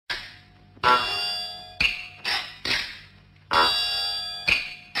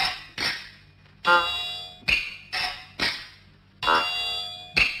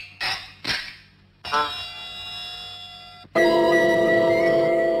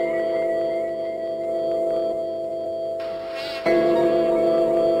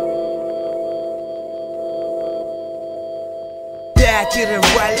Пятеро,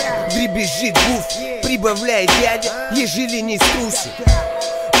 валят, дребезжит буф, прибавляет дядя, ежели не струсит.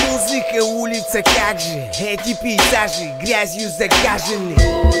 Музыка, улица, как же эти пейзажи грязью загажены.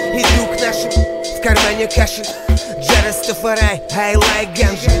 Иду к нашим, в кармане кашель, Джарастафарай, I like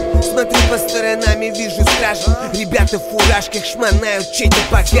ганжа. Смотрю по сторонам и вижу стражи. Ребята в фуражках шмонают чей-то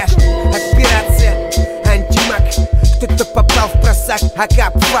багаж. Операция антимаг. Кто-то попал в просак, а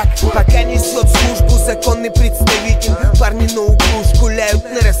кап-фак. Пока несет службу законный представитель. Парни на углу шкуляют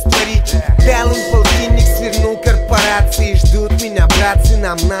на растворитель. Дал им полтинник, свернул корпорации. Ждут меня, братцы,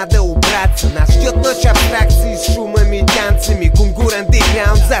 нам надо убраться. Нас ждет ночь абстракции с шумами, танцами. Кунгур,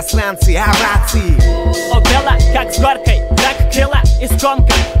 андеграунд, засранцы, овации. Убила, как с горкой, драк крила и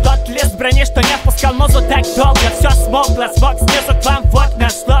скомка. Тот лист брони, что не впускал музу так долго. Все смогло, смог снизу к вам в окна.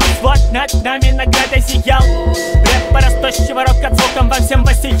 Слов свод над нами наградой сиял. Рэп растущего рока звуком вам всем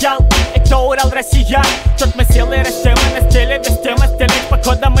воссиял. И кто урал россиян? Тут мы силой растем и на стиле без темы стелить. По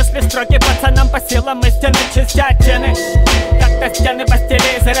ходам мысли строки пацанам по силам истины чистят стены. Как-то стены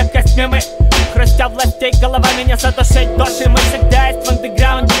постели за редкость мемы. Хрустя властей головами не задушить души. Мы всегда есть в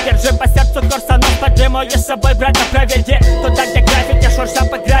андеграунде. Держи по сердцу курсанов под дыму. И с собой, брата, проведи туда, где граффити шурша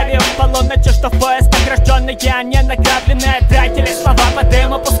по гравию. В полуночи, что в поисках рожденные, а не награбленные. Тратили слова по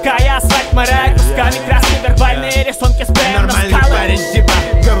дыму, пуская асфальт морая кусками. Красные вербальные рисунки спреем на скалы. Нормальный парень типа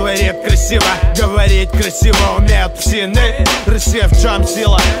говорит красиво, говорить красиво умеют псины. Россия в чем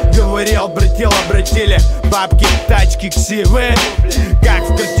сила? Говорил, братил, обратили бабки, тачки, ксивы. Как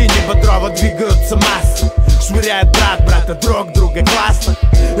в картине Бодрова двигаются массы. Швыряет брат брата друг друга, классно.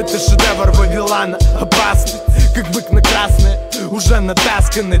 Это шедевр Вавилана, опасный, как бык на красное, уже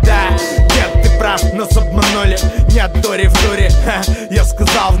натасканный, да. Нет, ты прав, нас обманули, нет дури в дуре, ха, я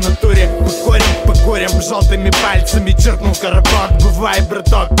сказал в натуре. Покурим, желтыми пальцами черкнул коробок. Бывай,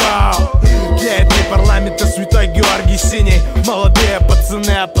 браток, вау. Клеит не парламент, а святой Георгий Синий. Молодые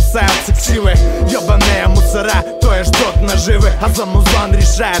пацаны опасаются ксивы. Ёбаные мусора, то и ждут наживы. А за музон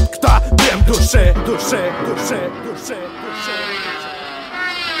решает кто? Дым души, души, души, души, души.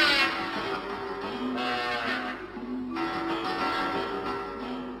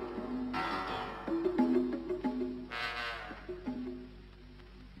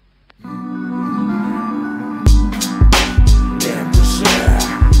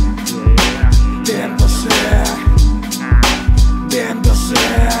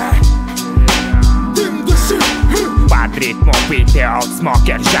 Под ритму бител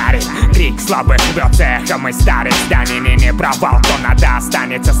смокер жарит. Крик слабых рвется эхом из старых зданий. Не провал, то надо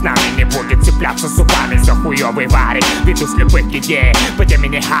останется с нами. Не будет цепляться зубами за хуёвый варик. Виду слепых идей, по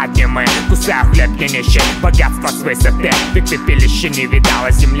темени одни мы. Кусая хлеб не нищий, богатство с высоты. Ведь пепелище не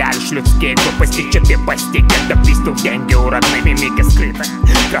видала земля, лишь людские глупости. Че ты постиг, когда пистул деньги у родных, мимика скрыта.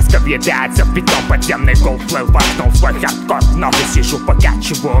 Краска въедается в бетон, подземный гол плыл, воткнул свой хардкор. В ногу сижу,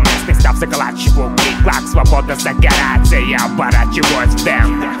 покачиваю, местный став заколачиваю. Клик-клак, свобода загорается, я оборачиваюсь в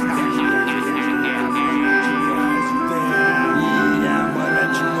дым.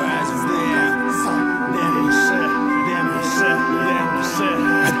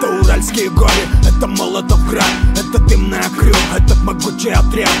 Это уральские горы, это Молотовград, это дымная крюк, это могучий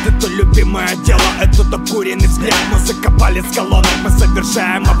отряд, это любимое дело, это обкуренный взгляд. Мы закопали с колонок, мы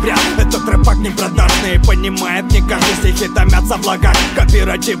совершаем обряд. Этот рэпак не продажный, понимает не каждый. Стихи томятся в лагах,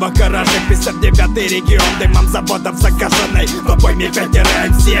 кооперативах, гаражах. 59-й регион, дымом заводов закаженный. В обойме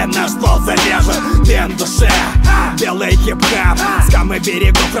Пятеро, все наш ствол заряжен. Дым душе, белый хип-хап, скамы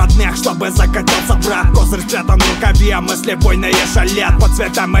берегов родных, чтобы закатился брат. Козырь спрятан в рукаве, мысли буйные шалят. По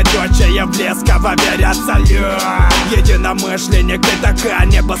цветам идущие в лес, кого верят салют. Единомышленник, ты такая,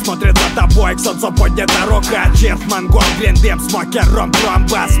 небо смотрит за тобой, к солнцу поднята рука. Черт, мангор, глин, дым, смокер, ром,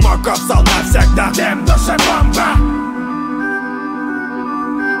 тромба. Смоков сол навсегда, дым, душа, бомба.